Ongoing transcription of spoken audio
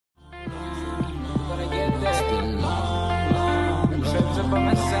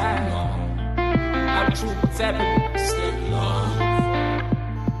What's happening?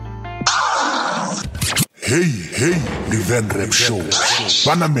 Hey, the VenRap Show.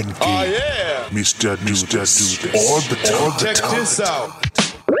 Man-Gale, Mr. Dude, all the time. Check this out.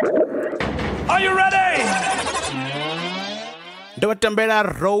 Are you ready? Dawatambela,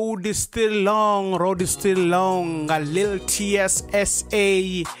 road is still long. A LIL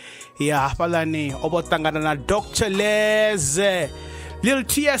TSSA. Yeah, palani obotangana na Dr. Les. LIL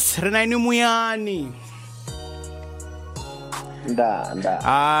TS renaini muyani. Nda.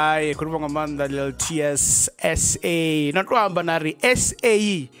 Ay, kurubanga manda LIL TSSA. Natwamba nari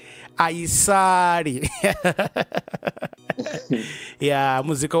SAE. Aisari. Ya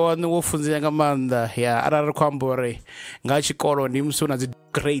muzika wanu wofunzira ngamanda ya arara kwambore ngachikoro ndi msuna zi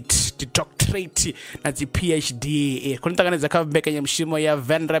great doctorate na zi PhD kunitakaneza comeback ya mshimo ya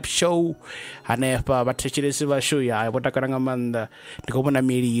VenRap Show hanepa batechiresi ba show ya botakana ngamanda ndikubona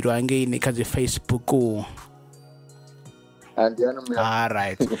miliro angeine kazi Facebook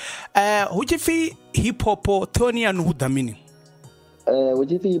alright huchifi hip hop Tony anudamini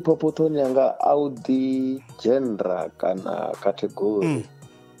uchithi hip-hop Tony anga audi genre kana category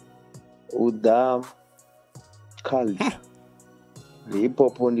uda culture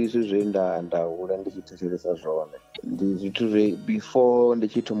hip-hop ndizvo ndaura ndichiteseresa zvone ndi zvithu before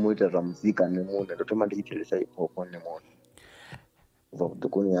ndichitomuita zvamuzika nemunhu ndotoma ndichiteseresa hip-hop nemunhu kubva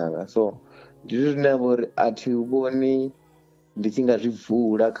kudhukuni yanga so ndizvo zvinavori atiuboni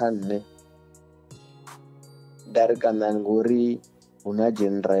ndichingazvivhura kanne darikana ngori una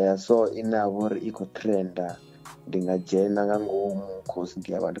genre ya so inavori iko trenda ndingajena ngangomu cause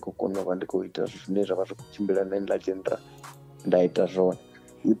ndiyava ndikukona ndikuita zvine zvava zvikuchimbira nendla genre ndaita zvone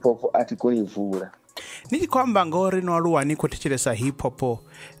hip hop atikoni ivhura nichikwamba ngori nwaluwani kutichiresa hip hop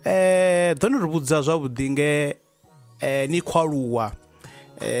dhoniribudza zvavhudi nge ni kwaluwa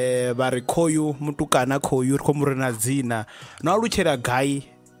vari koyu mutukana koyu riko murina dzina nwaluchera gai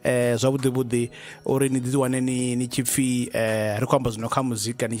zvavhudi uri nidziwane nichipfi rikwamba zvino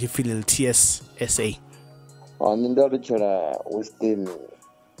kamuzika nichipfi LIL TSSA nindaruchera western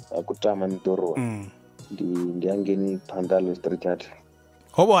akutama midhorwa ndiangeni pandalo street art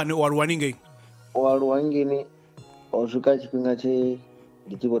hobo waluwaningei waluwangeni osvika chipinga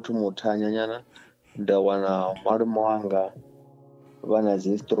ndichivotumuta nyanyana ndawana malume wanga vana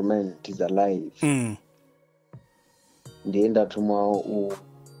zinstrument dzalive ndiye ndatumwawo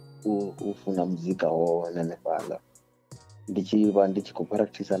ufuna muzika wona nepala ndichiva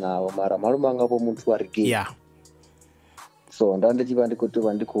ndichikupractisa navo mara malume angapo muntu wareggae so ndandichiva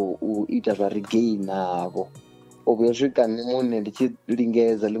ndikutova ndikuita zvareggae navo obviyosvika nemune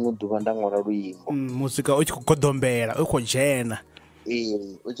ndichilingedza limwe dhuva ndamwara ruimbo muzika uchikugodombera ukojena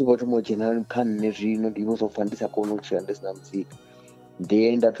uchivoti mojena kani nezvino ndinozofa ndisakona kuchira ndisina muzika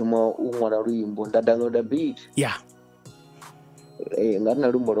ndiye ndatuma umwara ruimbo ndadownloada beat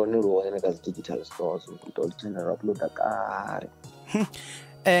ngatina rumbo rone ruone nekazi digital stores kutolitenda rauploada kare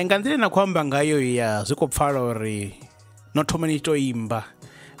nganzire nakwamba ngayo ya zvikopfara uri notoma nichitoimba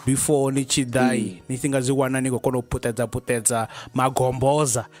before nichidai nisingaziwana nikokona kuputedza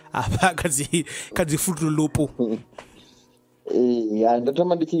magomboza apa kadzifutulupu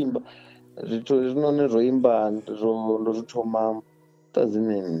ndatoma ndichiimba zvinone zvoimba ndozvitoma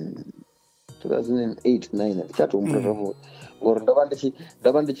 2008-9 ndichatombura zvavo ngori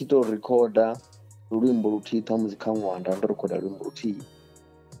ndava ndichitorekoda rwimbo rutii tamuzika mwanda ndorekoda rwimbo rutii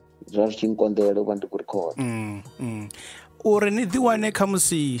zvazvichinkonderera kuva ndikurekoda uri nidziwane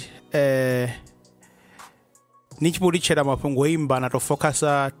kamusi nichipurichera mapungo eimba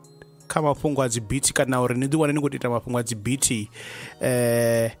natofokasa kamapungo adzibhiti kana uri nidziwane nikutoita mapungo adzibhiti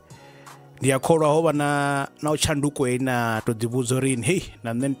ndiyakolwa hova na uchanduko ina todzibudza rini hei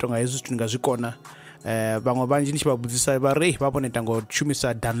nane nitonga yesu tiningazvikona vamwe vanji ndichivabudzisa vari vapo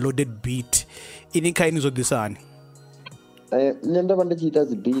netangoshumisa downloaded beat ini kai nizodisani ne ndava ndichiita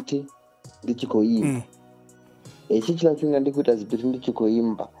zibhiti ndichikoimba chichina chinga ndikuita zibhiti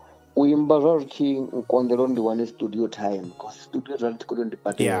ndichikoimba uimba zvazvichinkondero ndiwane studio time bcause studio zvandikodo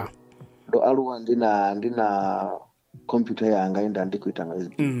ndibhadhera ndo aluwa ndina computer yanga enda ndikuita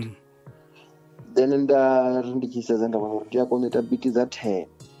ngazibhiti then ndichisaza ndaona kuti ndiyakonoita biti za10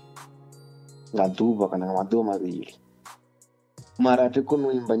 ngadhuva kana ngamadhuva maviri mara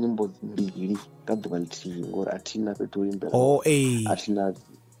atikonoimba nyimbo mbiri ngadhuva litiri ngori hatina petoimbera hatina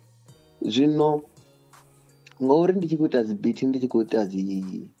zvino ngori ndichikuita zibiti ndichikuita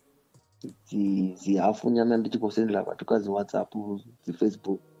zihafu nyana ndichikosendera vatu kaziwhatsapp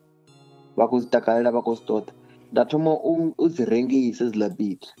zifacebook vakuzitakarira vakuzitota ndatoma uzirengise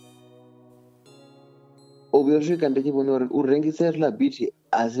zilabiti obviously ndichivona uri urengise zilabiti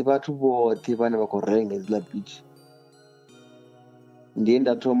asi vhathu vhoṱhe vhane vha khou renga hedziḽa beat. Ndiye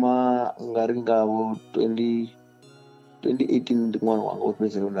nda thoma nga ri ngavho 2018 ndi ṅwana wanga o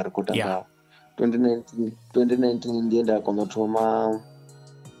fhedzisela nda rekoda ngawo. 2019 ndiye nda kona u thoma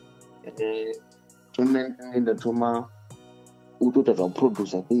 2019 nda thoma u tou ita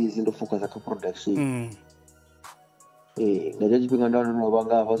producer fhedzi ndo focusa kha production. Nga hetsho tshifhinga nda ndo no vha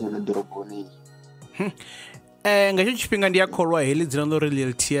nga hafha zwone ḓoroboni. Nga hetsho tshifhinga ndi a kholwa heḽi dzina ḽo ri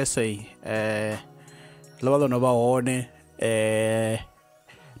LIL TSA ḽo vha ḽo no vha hone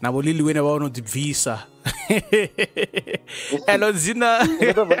na vho Lil Wayne vha no ḓi bvisa eḽo dzina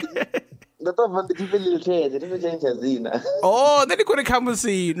ndo tou bva ndi tshi pfhi LIL TSA ndi tshi tshentsha dzina. Nṋe ndi khou ri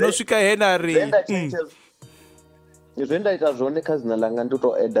khamusi no swika he na ri zwe nda ita zwone kha dzina ḽanga ndi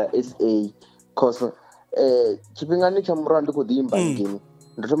tou add SA cause tshifhingani tsha murahu ndi khou ḓi imba ngini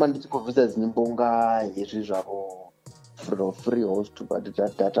ndo thoma ndi tshi khou bvisa dzinyimbo nga hezwi zwavho free host but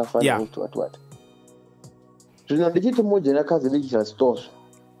data file host what. Zwino ndi tshi thoma u dzhena kha dzi digital stores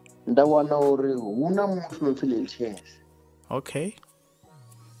nda wana uri hu na muthu no pfhi LIL TSA. Okay.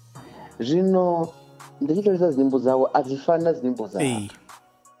 Zwino ndi tshi ṱoḓesa dzinyimbo dzawe a dzi fani na dzinyimbo dzawe.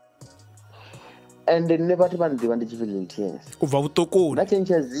 And nne vhathu vha nḓivha ndi tshi pfhi LIL TSA. U bva vhuṱukuni. Nda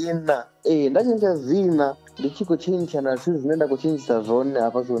tshentsha dzina. Nda tshentsha dzina ndi tshi khou tshentsha na zwithu zwine nda khou tshentshisa zwone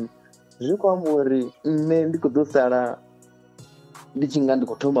hafha zwone. Zwi khou amba uri nne ndi khou ḓo sala ndi tshi nga ndi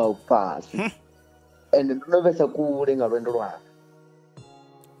khou thoma fhasi. And ndo no vhesa kule nga lwendo lwanga.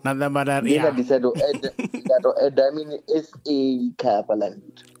 Na nda nda decide u add I mean SA kha hafhaḽani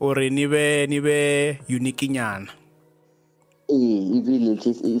uri ni vhe unique nyana. Ivhi LIL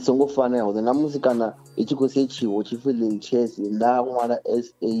TSA i songo fanela na musi kana i tshi khou setshiwa tshi pfhi LIL TSA nda ṅwala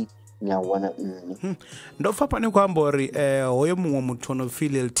SA nya wana nne. Ndo pfa pane khou amba uri hoyo muṅwe muthu ono pfhi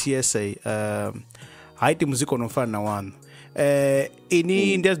LIL TSA ha iti muzika ono fana na waṋu.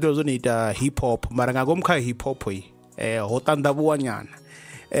 Ini ndi a zwi ḓivha zwo ni ita hip hop mara nga ngomu kha hip hop ho ṱanḓavhuwa nyana.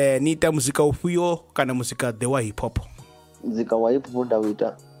 Ni ita muzika ufhio kana muzika ḓe wa hip hop? Muzika wa hip hop nda u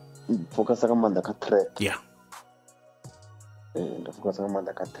ita focusa nga maanḓa kha trap. Nda focusa nga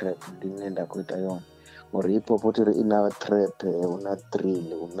maanḓa kha trap ndi nne nda khou ita yone ngori hip hop uri i na trap hu na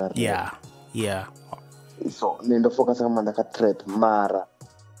drill hu na so nne ndo focusa nga maanḓa kha trap mara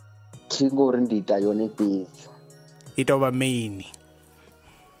thi ngori ndi ita yone fhedzi i tou vha main.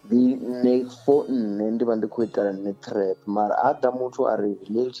 Nne for nne ndi vha ndi khou itela nne trap mara a ḓa muthu a ri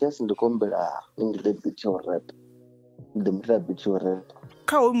LIL TSA ndi khou humbela ni ngile beat ya rap ndi mutela beat ya rap.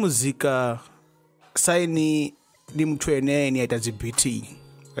 Kha hoyu muzika saini ndi muthu ene ni a ita dzi beating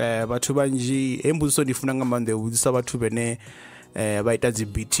vhathu vhanzhi he mbudziso ndi funa nga maanḓa u vhudzisa vhathu vhane vha ita dzi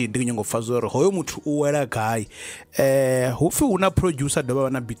beating ndi nyongo pfa zwo uri hoyo muthu u wela gai. Hupfi hu na producer dovha vha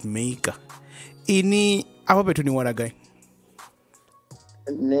na beat maker ini afha fhethu ni wela gai?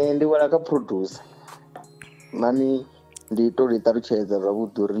 Nne ndi wela kha producer nani ndi to ḽi ṱalutshedza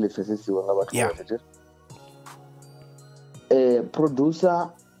zwavhuḓi uri ḽi pfhesesiwe nga vhathu vhoṱhe. Producer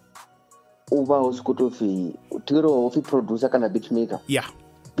u vha hu si khou tou pfhi tigiri ho pfhi producer kana beat maker.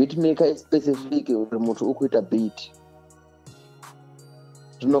 Beat maker is specific uri muthu u khou ita beat.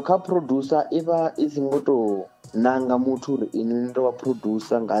 Zwino kha producer i vha i si ngo tou nanga muthu uri ini ndo vha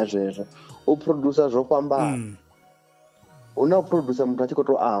producer nga zwezwo. U producer zwo fhambana. Hu na u producer muthu a tshi khou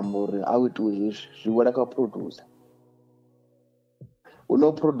tou amba uri a u itiwe hezwi zwi wela kha producer. Hu na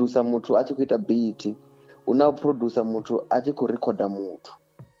u producer muthu a tshi khou ita beat. Hu na u producer muthu a tshi khou rekhoda muthu.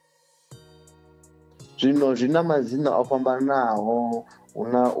 Zwino zwi na madzina o fhambanaho hu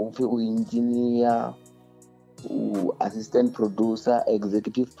na u pfhi u engineer, u assistant producer,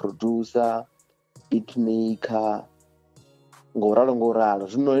 executive producer, beat maker ngoralo.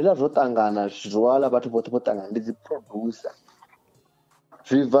 Zwino hezwiḽa zwo ṱangana zwoala vhathu vhoṱhe vho ṱangana ndi dzi producer.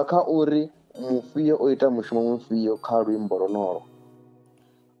 Zwi bva kha uri mufhio o ita mushumo mufhio kha luimbo lonolo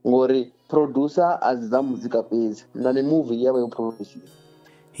ngori producer a dzi dza muzika fhedzi na mimuvi i ya vha yo produciwa.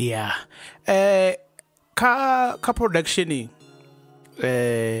 Kha production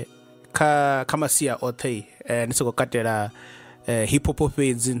kha masia oṱhe ndi soko katela hip hop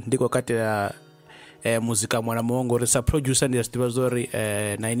fhedzi ndi khou katela muzika muṅwe na muṅwe ngori sa producer ndi a zwi ḓivha zwa uri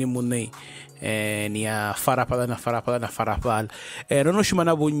na ini muṋe ni a fara fhaḽa. Ndo no shuma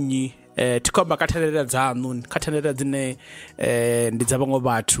na vhonnyi thi khou amba kha thandela dzaṋu kha thandela dzine ndi dza vhaṅwe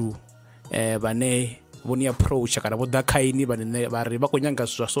vhathu vhane vho ni approach kana vho ḓa kha ini vhane vha ri vha khou nyanga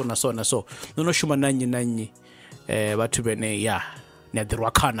zwithu zwa so na so. Ndo no shuma na nnyi vhathu vhene ni a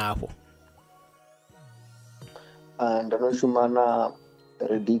ḓirwa khana afho. Ndo no shuma na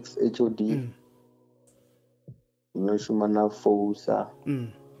Redix HOD. Ndo no shuma na Fosa.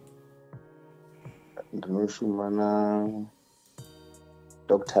 Ndo no shuma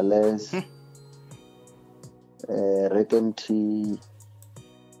Dr. Les, Rick MT,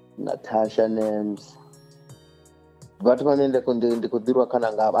 Natasha Names. Vatu vanende ndikudirwa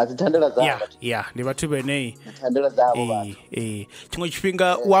kana ngava azithandela zavo ndi vathu venei zithandela zavo vatu chimwe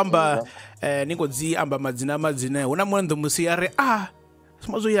chifhinga uamba ningodzi amba madzina huna munthu musi ari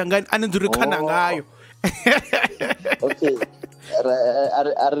simozoyanga anendzuri khana ngayo okay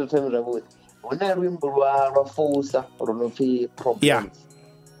ari rithemera kuti hune rwimbo rwa Fusa runopfi Problems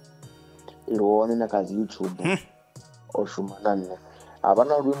irwone nakazi YouTube oshumana nne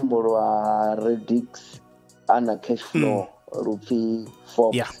havana rwimbo rwa Redix ana cash flow rupfi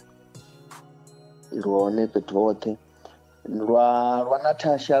Fox irwone petwote rwa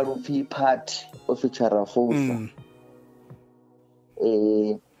Natasha rupfi Party official Fusa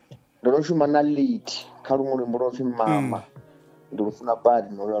ndonoshuma na lead kha rumwe rwimbo rupfi Mama ndorufuna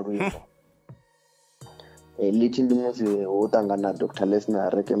badi nolwa rwimbo lead ndi musi wotangana na Dr. Les na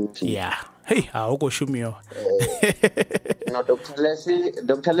Rick MT hey uko shumiwa no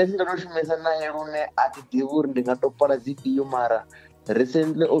Dr. Les ndonoshumesa naye rune atidivi uri ndingatopara video mara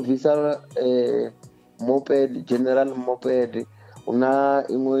recently officer general moped una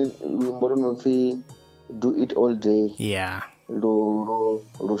imwe rwimbo runopfi Do It All Day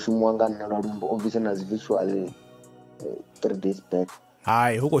rushumwa nga nne lwa rwimbo officer na visual 3 days back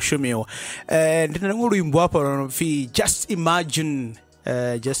hayi uko shumiwa ndina ngulwimbo hapa runopfi Just Imagine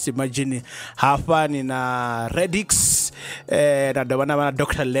hafani na Redix na davana vana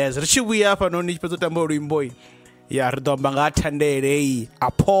Dr. Les richivuya hapa noni chipezotamba ulwimboi ridomba ngathandele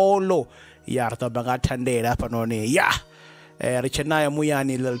Apollo ridomba ngathandele hapa noni richenaya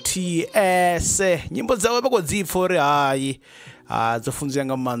muyani LIL TS nyimbo zawe bakodzipfa uri hayi dzofunzira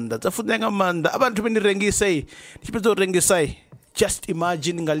nga manda abantu bendirengise ndichipezorengisa Just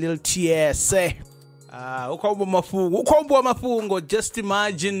Imagine nga LIL TS ukhombo mafungo Just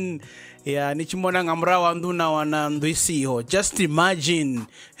Imagine nichimona ngamrawa nduna wana ndwisiho Just Imagine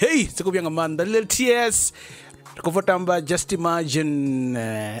hey sikubya ngamanda LIL TS tikuvotamba Just Imagine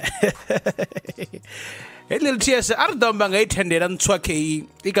LIL TS aridamba ngaithendera ntswake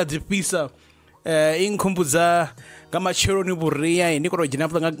ikadzipisa inkhumbuza ngamachero ni buriya nikorojina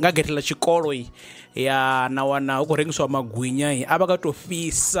ngagetela chikolo na wana ukurengiswa magwinya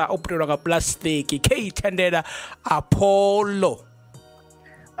abakatofisa oputelwa ka plastic keithendera Apollo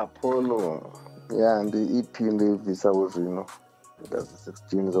ndi EP ndivisa uzvino ndazi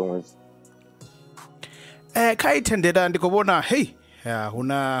 16 zomwezi kaithendera ndikubona hey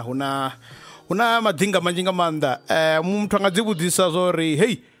huna madhinga manjinga manda muthu angadzibudzisa zori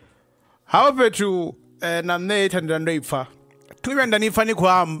hey hawa pethu na mne ithandira ndoipfa tuivenda nifa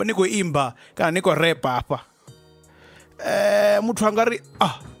nikuimba kana niko rap apa muthu angari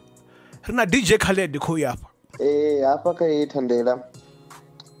rina DJ Khaled khoyi apa apa kaithandela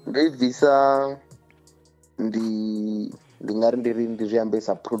ndivisa ndingari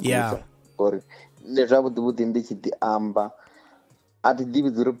ndiriambesa producer or nezvavudzi ndichiti amba atidivi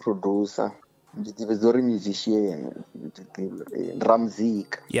dzori producer ndidivi dzori musician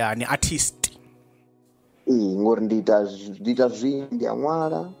ndramuzika ni artist ngori ndiita zvinhu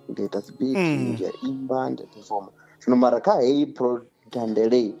ndiyamwara ndiita speech ndiyaimba ndiyaperforma zvino mara kahei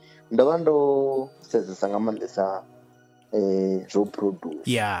thandelei ndava ndosedzesa nga maandesa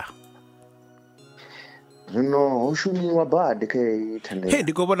zvoproduce zvino hoshumiwa badi kahei thandelei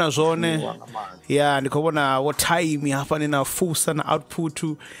ndikubona zvone ndikubona wo time hafani na Fusa na output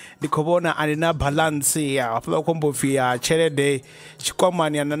ndikubona anina balance hafuna kombofi chelede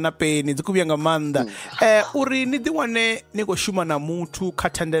chikwamani anana peni dzikubya nga manda uri ni diwane nikoshuma na muthu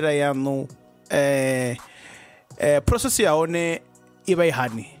khathandela yanu process yaone iba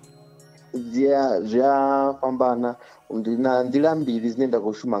ihani zviafambana ndina ndila mbiri dzine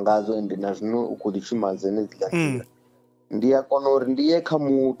ndakoshuma ngazo ende nazvino ukudichuma dzene dzilandira ndiyakona uri ndiye kha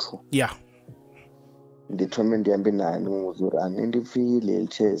muthu ndithome ndiyambe naye ndimuudza uri ani ndipfi LIL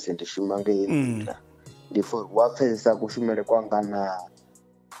TS ndishuma ngenzira ndifo wapfesesa kushumele kwanga na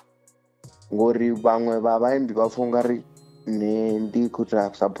ngori vamwe vavaimbi vafunga ri ne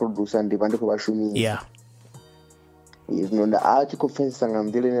ndikuita saproducer ndiva ndikuvashumisa zvino achikupfesesa nga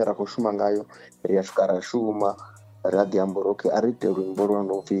nzira ine rakushuma ngayo riyasvika rashuma radhiamboroke arite rwimbo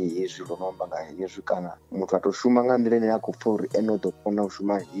rwanopfi izvi runomba nga izvi kana muthu atoshuma nga nzira ine yakupfa uri enotokona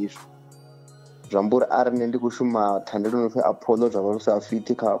kushuma izvi zvamburi ari nendikushuma thandelo inopfi Apollo zvava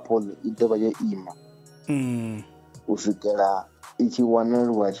rusafiti ka Apollo idova yeima kusvikira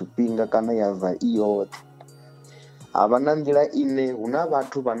ichiwanalwa chipinga kana yabva iyote havana nzira ine huna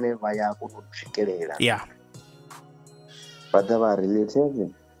vathu vane vaya kunosvikelela vada vari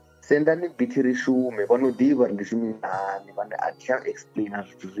related sendani beat ri shume vano ḓivha ri ndi shumisa hani vhane a thi a explaina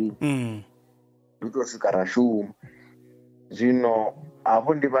zwithu zwinzhi ri tou swika ra shuma. Zwino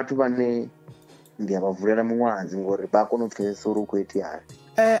havho ndi vhathu vhane ndi a vha vulela miṅwadzi ngori vha kona u pfhesesa uri u khou iteani.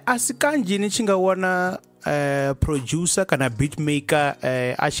 A si kanzhi ni tshi nga wana producer kana beatmaker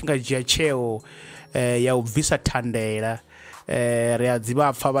a tshi nga dzhia tsheo ya u bvisa thandela. Ri a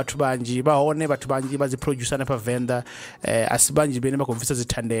ḓivha pfha vhathu vhanzhi vha hone vhathu vhanzhi vha dzi producer hanefha Venḓa a si vhanzhi vhane vha khou bvisa dzi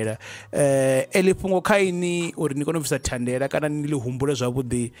thandela. Eḽi fhungo kha ini uri ni kone u bvisa thandela kana ni ḽi humbule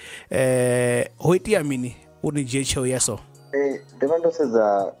zwavhuḓi ho itea mini uri ni dzhie tsheo ya so? Ndi vha ndo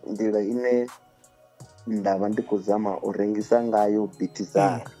sedza nḓila ine nda vha ndi khou zama u rengisa ngayo biti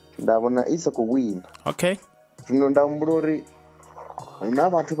dzanga nda vhona i sa khou wina. Okay. Zwino nda humbula uri hu na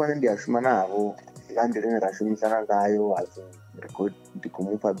vhathu vhane ndi a shuma navho nga nḓila ine ra shumisana ngayo ndi khou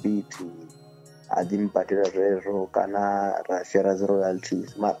mupha biti a ḓi mbadela zwezwo kana ra share dzi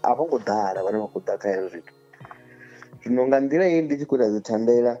royalties mara a vho ngo ḓala vhane vha khou ḓa kha hezwo zwithu. Zwino nga nḓila iyi ndi tshi khou ita dzi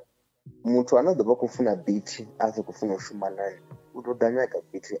thandela muthu ane a ḓo vha khou funa biti a sa khou funa u shuma naye u tou ḓa nyaga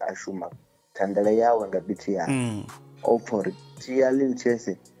biti a shuma thandela yawe nga biti yawe o pfha uri tia LIL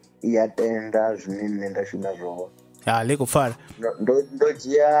chese i ya tenda zwine nṋe nda shuma zwone. Ḽi khou pfala. Ndo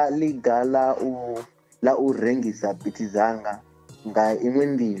dzhia ḽiga ḽa u rengisa biti dzanga nga iṅwe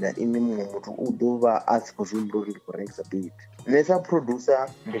nḓila ine muṅwe muthu u ḓo vha a si khou zwi humbula uri ndi khou rengisa biti. Nṋe sa producer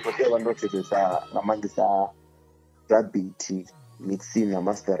ndi khou tea u vha ndo sedzesa nga maanḓesa zwa biti mixing na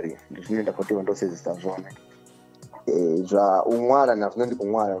mastering ndi zwine nda khou tea u vha ndo sedzesa zwone. Zwa u ṅwala na zwine ndi khou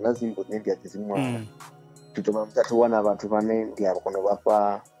ṅwala hu na dzi nyimbo dzine ndi a dzi ṅwala ndi tou vha muthathu wana vhathu vhane ndi a kona u vha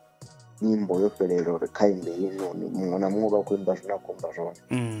fha nyimbo yo fhelela uri kha imbe heinoni muṅwe na muṅwe vha khou imba zwine a khou imba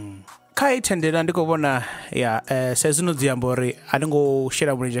zwone. Kha i thendela ndi khou vhona ya sa izwi no dzi amba uri a ni ngo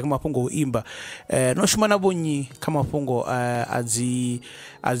shela mulenzhe kha mafhungo o imba no shuma na vhonnyi kha mafhungo a dzi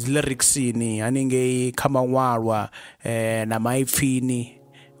lyricsini haningei kha maṅwalwa na maipfini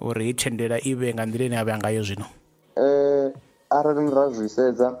uri i thendela i vhe nga nḓila ine a vhe ngayo zwino? Arali ra zwi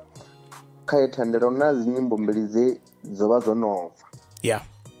sedza kha i thendela hu na dzi nyimbo mbili dzo vha dzo no bva. Yeah.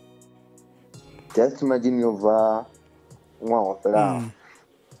 Just imagine yo bva ṅwaha wo fhelaho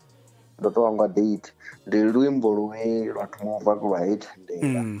ndo tou hangwa date ndi luimbo lune lwa thoma u bva lwa i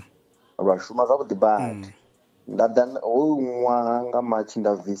thendela lwa shuma zwavhuḓi badi. Nda ḓa hoyu ṅwaha nga March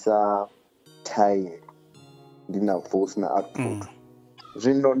nda bvisa time ndi na voice na output.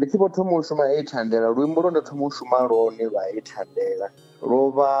 Zwino ndi tshi vho thoma u shuma i thandela luimbo lwo ndo thoma u shuma lwone lwa i thandela lwo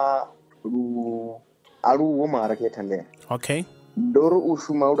vha a luho mara kha i thandela. Okay. Ndo ri u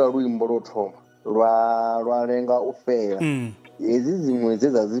shuma lwa luimbo lwo thoma lwa lenga u fhela hedzi dziṅwe dze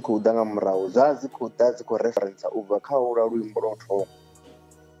dza dzi khou ḓa nga murahu dza dzi khou ḓa dzi khou reference u bva kha lwa luimbo lwo thoma.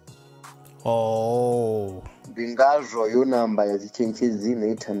 Ndi ngazwo yo namba ya dzi tshentshedzi na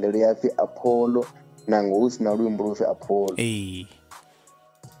i thandela ya pfhi Apollo nango hu si na luimbo lwo pfhi Apollo.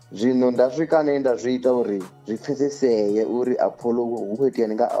 Zwino nda swika ane nda zwi ita uri zwi pfheseseye uri Apollo hu khou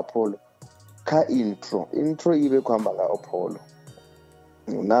iteani nga Apollo kha intro i vhe khou amba nga Apollo.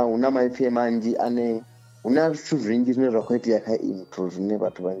 Hu na maipfi manzhi ane hu na zwithu zwinzhi zwine zwa khou itea kha intro zwine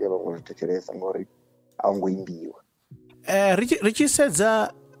vhathu vhanzhi vha khou zwi thetshelesa ngori a hu ngo imbiwa. Ri tshi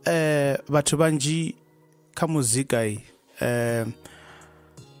sedza vhathu vhanzhi kha muzika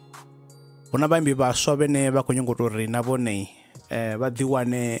hu na vhaimbi vhaswa vhane vha khou nyanga u tou ri na vhone vha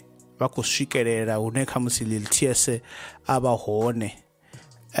ḓiwane vha khou swikelela hune khamusi LIL TS a vha hone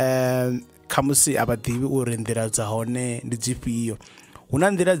khamusi a vha ḓivhi uri nḓila dza hone ndi dzifhio. Hu na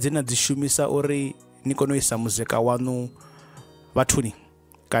nḓila dzine dzi shumisa uri ni kone u isa muzika wanu vhathuni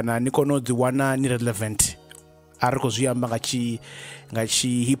kana ni kone u dzi wana ni relevant a ri khou zwi amba nga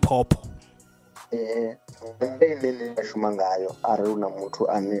tshi hip hop? Nṋe ine nda shuma ngayo arali hu na muthu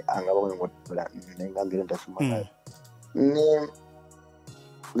ane a nga vha khou nyanga nṋe nga nḓila nda shuma ngayo nṋe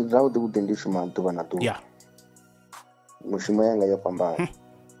zwavhuḓi ndi shuma ḓuvha na ḓuvha. Mushumo yanga yo fhambana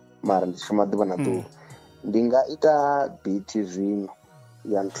mara ndi shuma ḓuvha na ḓuvha. Ndi nga ita biti zwino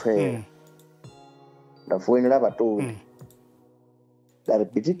ya nthwela nda foinela vhatongi nda ri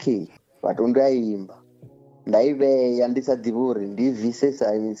biti key vhatongi a imba nda i vhea ndi sa ḓivhi uri ndi bvise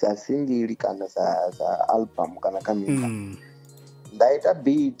sa single kana sa album kana kha mimba. Nda ita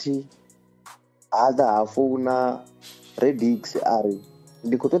biti a ḓa ha founa Redix ari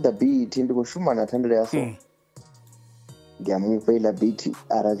ndi khou ṱoḓa biti ndi khou shuma na thandela ya so ndi a mufha iḽa biti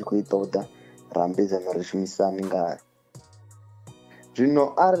arali tshi khou i ṱoḓa ra ambedzana ri shumisani ngayo.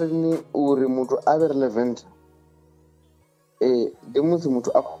 Zwino arali ni uri muthu a vhe relevant ndi musi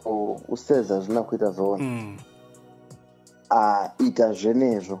muthu a khou sedza zwine a khou ita zwone a ita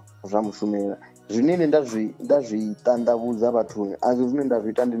zwenezwo zwa mushumela. zwine nda zwi tandavhudza vhathuni azwi zwine nda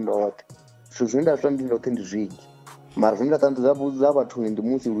zwi ita ndi ndoṱhe zwithu zwine nda zwi ita ndi ndoṱhe ndi zwinzhi mara zwine nda tandavhudza vhathuni ndi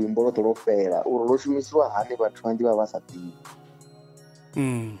musi luimbo lwoṱhe lwo fhela uri lwo shumisiwa hani vhathu vhanzhi vha sa ḓivhi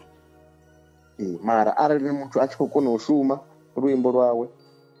mara arali muthu a tshi khou kona u shuma luimbo lwawe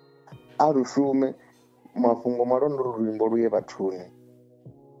a lu shume mafhungo malonda uri luimbo luye vhathuni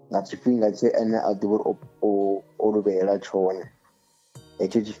nga tshifhinga tshe ene a ḓivha uri o luvhela tshone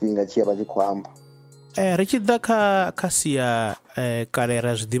hetsho tshifhinga tshi ya vha tshi khou amba ri tshi ḓa kha sia kale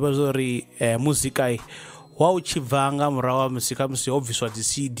ra zwi ḓivha zwa uri muzika wa u tshi bva nga murahu ha musi ho bviswa dzi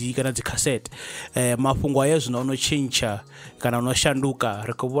CD kana dzi cassette mafhungo aya zwino ono tshentsha kana ono shanduka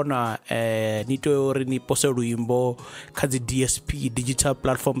ri khou vhona ni tea uri ni pose luimbo kha dzi DSP digital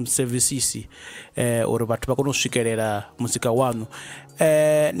platform services uri vhathu vha kone u swikelela muzika wanu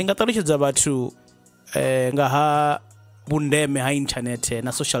ndi nga ṱalutshedza vhathu nga ha vhundeme ha internet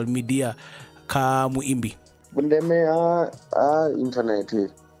na social media kha muimbi vhundeme ha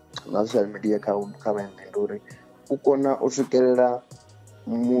internet na social media kha vhaimbi ndi uri u kona u swikelela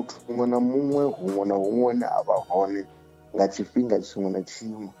muthu muṅwe na muṅwe huṅwe na huṅwe ne a vha hone nga tshifhinga tshiṅwe na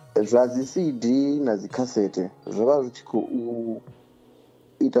tshiṅwe zwa dzi CD na dzi cassette zwo vha zwi tshi khou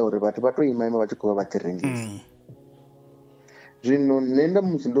ita uri vhathu vha tou ima vha tshi khou vha vha ḓi rengisa zwino nṋe nda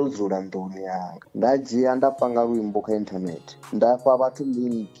musi ndo dzula nḓuni yanga nda dzhia nda panga luimbo kha internet nda fha vhathu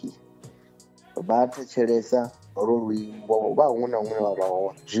linki vha thetshelesa lwo luimbo vha huṅwe na huṅwe vha vha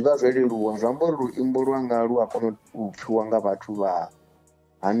hone zwi vha zwo leluwa zwi amba uri luimbo lwanga lu a kona u pfhiwa nga vhathu vha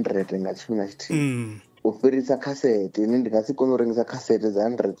 100 nga tshifhinga tshithihi u fhirisa cassette ine ndi nga si kone u rengisa cassette dza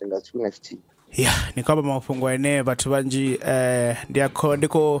 100 nga tshifhinga tshithihi ni khou amba mafhungo ane vhathu vhanzhi ndi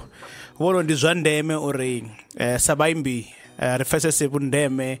khou vhona ndi zwa ndeme uri sa vhaimbi ri pfesese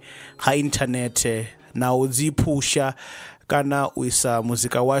vhundeme ha internet na u dzi phusha kana u isa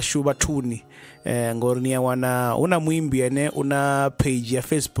muzika washu vhathuni ngori ni ya wana una muimbi ane una page ya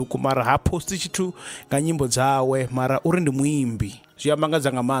Facebook mara ha posti tshithu nga nyimbo dzawe mara uri ndi muimbi zwi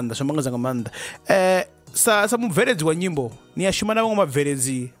amangadza nga maanḓa sa mubveledzi wa nyimbo ni ya shuma na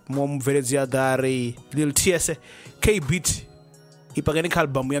vhaṅwe mubveledzi ya ḓari Lil TS K-Beat ipangeni kha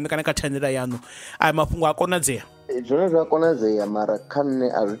albamu yanu kana kha thandela yanu aya mafhungo a konadzea zwone zwa konadzea mara kha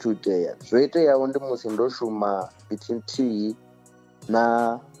nṋe a zwi thu itea zwo iteaho ndi musi ndo shuma biti nthihi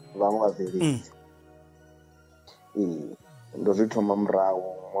na vhaṅwe vhaveledzi ndo zwi thoma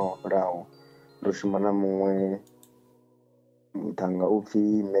murahu ndo shuma na muṅwe muthanga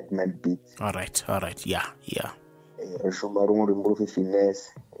upfhi Mad Beats alright yeah ri shuma luṅwe luimbo lupfhi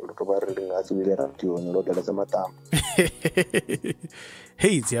Finesse ndo to vha ri ndi nga si wile radioni ndo daladza maṱamba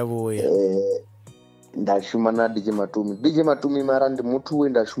hei dzi yavhuya nda shuma na DJ Matumi mara ndi muthu we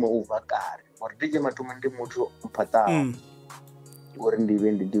nda shuma u bva kale uri DJ Matumi ndi muthu mphaṱaho uri ndi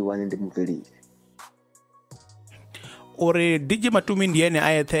vhe ndi wane ndi mubveledzi uri DJ Matumi ndi ene a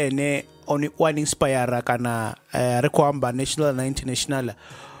yeṱhe ene one inspire kana ri khou amba national na international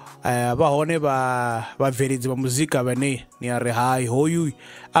vha hone vhabveledzi vha muzika vhane ni a ri hai hoyu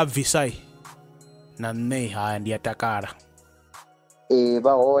a bvisai na nṋe hai ndi a takala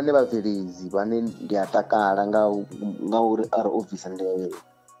vha hone vhabveledzi vhane ndi a takala nga uri ari o bvisa ndi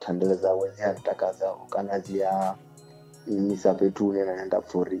thandela dzawe dzi a ntakadza kana dzi a imisa fhethu hune na nda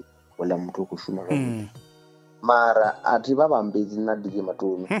pfha uri ola muthu u khou shuma zwavhuḓi mara a thi vha vhambedzi na DJ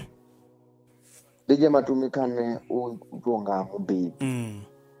Matumi DJ Matumi khane u tou nga mubebi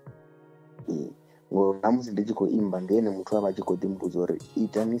ngori na musi ndi tshi khou imba ndi ene muthu a vha tshi khou ḓimbudza uri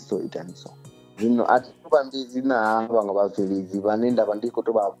itani so zwino a thi vhambedzi na vhaṅwe vhabveledzi vhane nda vha ndi khou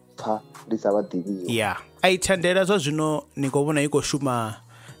tou vha pfha ndi sa vha ḓivhiho a i thandela zwa zwino ni khou vhona i khou shuma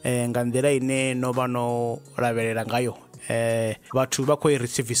nga nḓila ine no vha no lavhelela ngayo vhathu vha khou i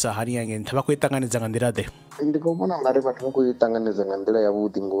receivisa hani ya nṱha vha khou i ṱanganedza nga nḓila ḓe ndi khou vhona nga ri vhathu vha khou i ṱanganedza nga nḓila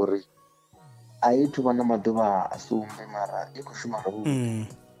yavhuḓi ngori a i thu vha na maḓuvha a sumbe mara i khou shuma zwavhuḓi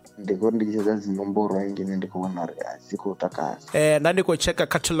ndi khou ri ndi tshi sedza dzi nomboro engine ndi khou vhona uri a dzi khou takadza nda ndi khou tsheka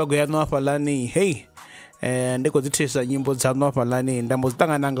catalogue yanu hafhaḽani hei ndi khou dzi thetshelesa nyimbo dzanu hafhaḽani nda mbo dzi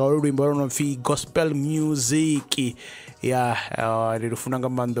ṱangana nga luimbo lwo no pfhi gospel music ndi lufuna nga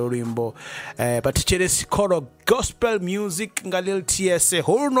maanḓa luimbo vhathetshelesi kholo gospel music nga Lil TS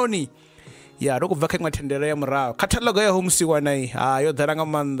holunoni ndo kubva kha iṅwe thendelo ya murahu catalogue ya home siwanai yo ḓala nga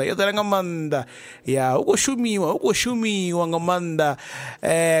maanḓa hu khou shumiwa nga maanḓa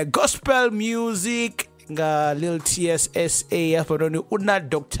gospel music nga Lil TS SA hafhanoni u na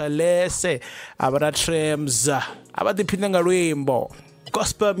Dr Lese a vha na Trems a vha ḓiphine nga luimbo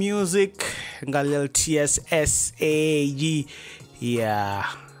gospel music nga Lil TS SA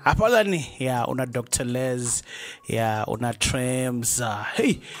hafhaḽani ya una Dr Les ya una Trams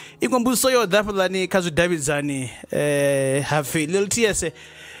hey iṅwe mbudziso yo ḓa hafhaḽani kha zwidavhidzani hapfi Lil TS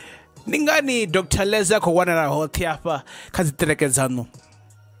ndi ngani Dr Les a khou wanala hoṱhe hafha kha dzi ṱireke dzaṋu?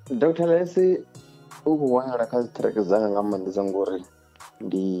 Dr Les u khou wanala kha dzi ṱireke dzanga nga maanḓesa ngori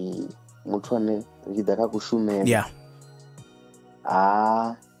ndi muthu ane zwi ḓa kha kushumele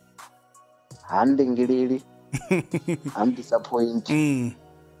ha ndengeleli ha disappoint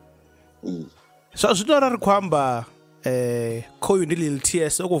so zwino arali ri khou amba khoyu ndi Lil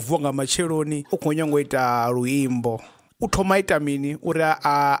TS u khou vuwa nga matsheloni u khou nyanga u ita luimbo u thoma ita mini uri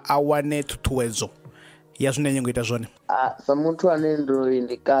a wane ṱhuṱhuwedzo ya zwine a nyanga u ita zwone? Sa muthu ane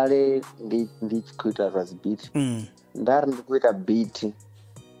ndi kale ndi tshi khou ita zwa dzi beat nda ri ndi khou ita beat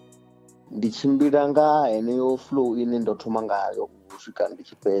ndi tshimbila nga heneyo flow ine ndo thoma ngayo u swika ndi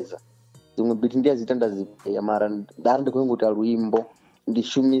tshi fhedza. Dziṅwe beat ndi a dzi ita nda dzi vheya mara nda ri ndi khou nyanga u ita luimbo ndi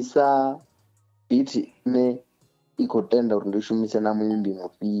shumisa beat ine i khou tenda uri ndi shumise na muimbi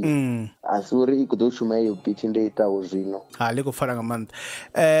mufhio a si uri i khou ḓo shuma iyo beat ndi itaho zwino. Ḽi khou fara nga maanḓa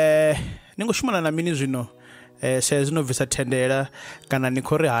ni khou shumana na mini zwino sa ezwi no bvisa thendela kana ni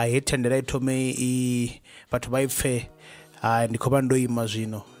khou ri hei thendela i thome vhathu vha i pfhe ndi khou vha ndo ima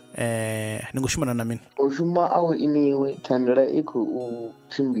zwino ni khou shumana na mini? U shuma awu iniwe thendela i khou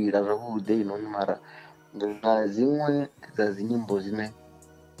tshimbila zwavhuḓi inoni mara na dziṅwe dza dzi nyimbo dzine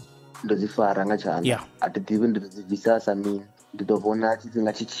ndo dzi fara nga tshanḓa a thi ḓivhi ndi ḓo dzi bvisa sa mini ndi ḓo vhona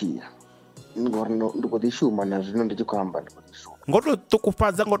tshifhinga tshi tshiya ngori ndi khou ḓi shuma na zwino ndi tshi khou amba ndi khou ḓi shuma ngo to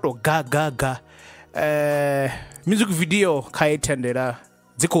ṱukufhadza ngo to gaga music video kha i thendela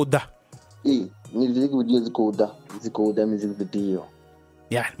dzi khou ḓa? Music video dzi khou ḓa music video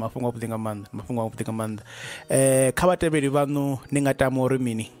mafhungo a vhuḓi nga maanḓa kha vhatevheli vhaṋu ni nga tama uri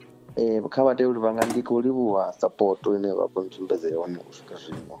mini? Kha vhatevheli vhanga ndi khou livhuwa support ine vha khou ntsumbedza yone u swika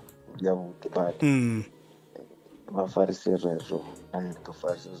zwino yavhuḓi badi vha farise zwezwo ane ndi ḓo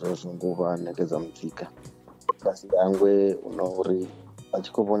farisa zwezwo ngo vha ṋekedza muzika vha si hangwe una uri vha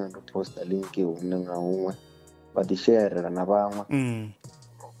tshi khou vhona ndo posta link huṅwe na huṅwe vha ḓi sherela na vhaṅwe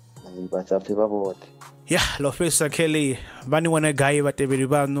vha sa pfhi vha vhoṱhe. Lo fhedzisa Kelly vha ni wane gai vhatevheli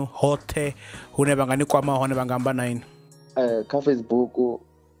vhaṋu hoṱhe hune vha nga ni kwama hone vha nga amba na ini? Kha Facebook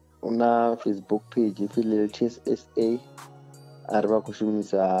una Facebook page pfi Lil TS SA ari vha khou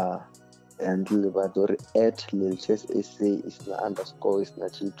shumisa handle vha ḓo ri @Lil TS SA isina underscore isina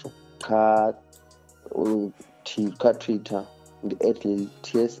tshithu. Kha Twitter ndi @Lil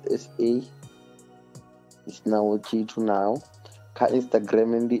TS SA isinaho tshithu naho. Kha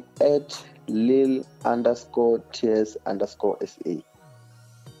Instagram ndi @Lil_TS_SA.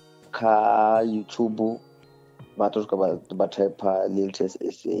 Kha YouTube vha to swika vha type Lil TS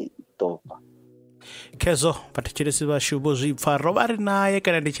SA topa. Khezo vhathetshelesi vhashu vho zwi pfha ro vha ri naye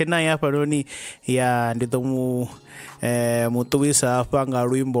kana ndi tshe naye hafhanoni ndi ḓo mu ṱuwisa hafha nga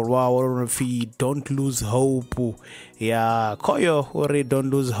luimbo lwawe lwo no pfhi Don't Lose Hope khoyo uri Don't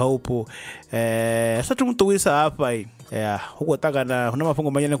Lose Hope sathu mu ṱuwisa hafha hu khou ṱangana hu na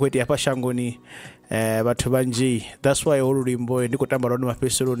mafhungo manzhi ane khou itea hafha shangoni vhathu vhanzhi that's why holu luimbo ndi khou tamba lwone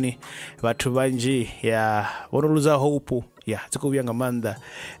mafhedziseloni vhathu vhanzhi vho no luza hope dzi khou vhuya nga maanḓa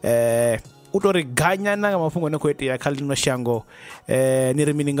u tou ri ganya na nga mafhungo ane khou itea kha ḽino shango ni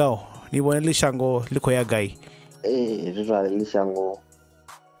ri mini ngaho ni vhone ḽi shango ḽi khou ya gai? Zwa ḽi shango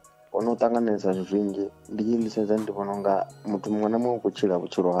ho no ṱanganesa zwinzhi ndi tshi ḽi sedza ndi vhona unga muthu muṅwe na muṅwe u khou tshila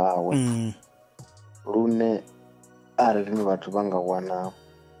vhutshilo hawe lune arali ni vhathu vha nga wana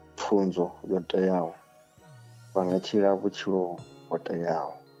pfunzo yo teaho vha nga tshila vhutshilo ho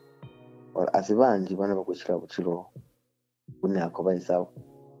teaho a si vhanzhi vhane vha khou tshila vhutshilo vhune ha khou vhaisa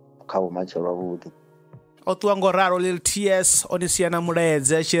kha vhumatshelo havhuḓi. O ṱuwa ngo ralo Lil TS o ni sia na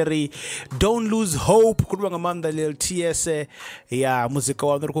mulaedza a tshi ri Don't Lose Hope khou nga maanḓa Lil TS muzika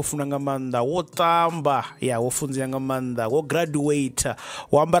waṋu ri khou funa nga maanḓa wo ṱamba wo funzea nga maanḓa wo graduate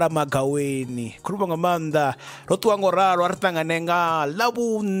wo ambara magaweni khou nga maanḓa ro ṱuwa ngo ralo a ri ṱangane nga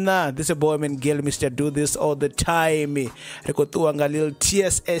ḽavhuṋa this is boy Man-Gale Mr. Do This All The Time ri khou ṱuwa nga Lil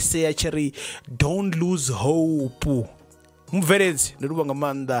TS a tshi ri Don't Lose Hope mubveledzi ndi livhuwa nga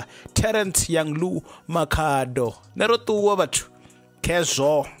maanḓa Terrence Young Lu Makhado ne ro ṱuwa vhathu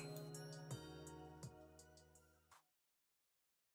khezwo.